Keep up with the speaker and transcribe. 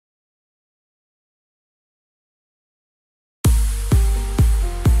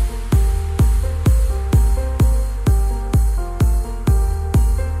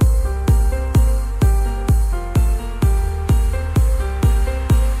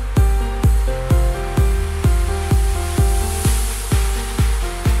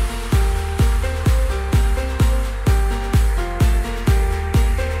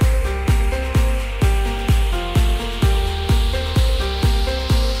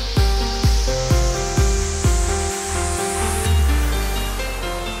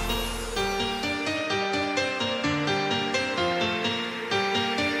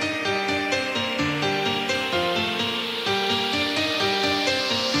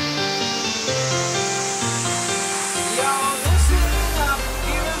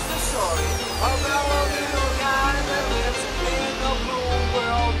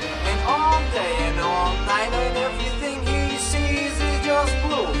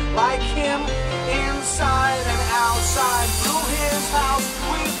like him, inside and outside, through his house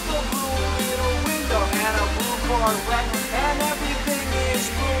with the blue little window and a blue Corvette, and everything is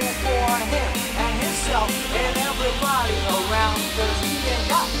blue for him and himself and everybody around, 'cause he ain't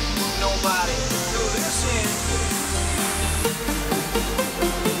got nobody to listen to.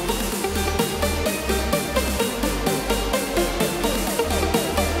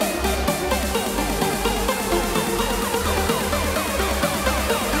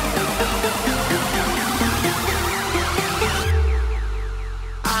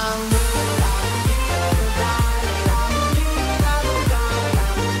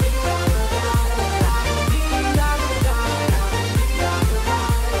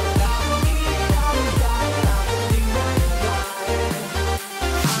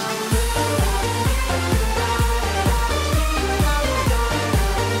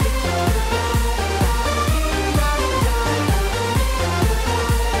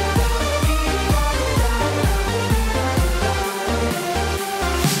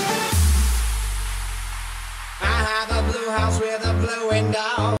 House with a blue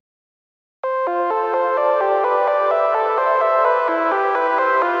window.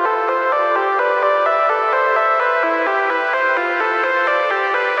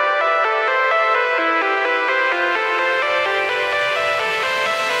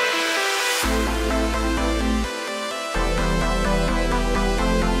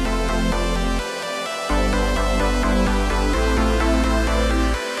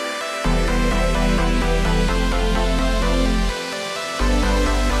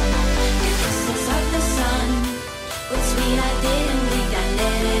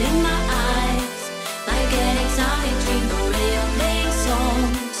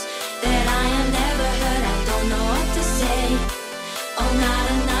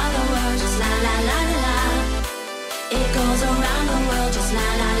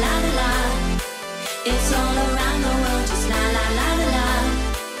 It's all around the world, just la la la la la.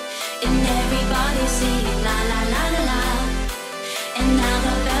 And everybody's singing la la la la la. And now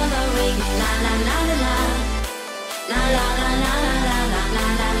the bells are ringing la la la la la. La la.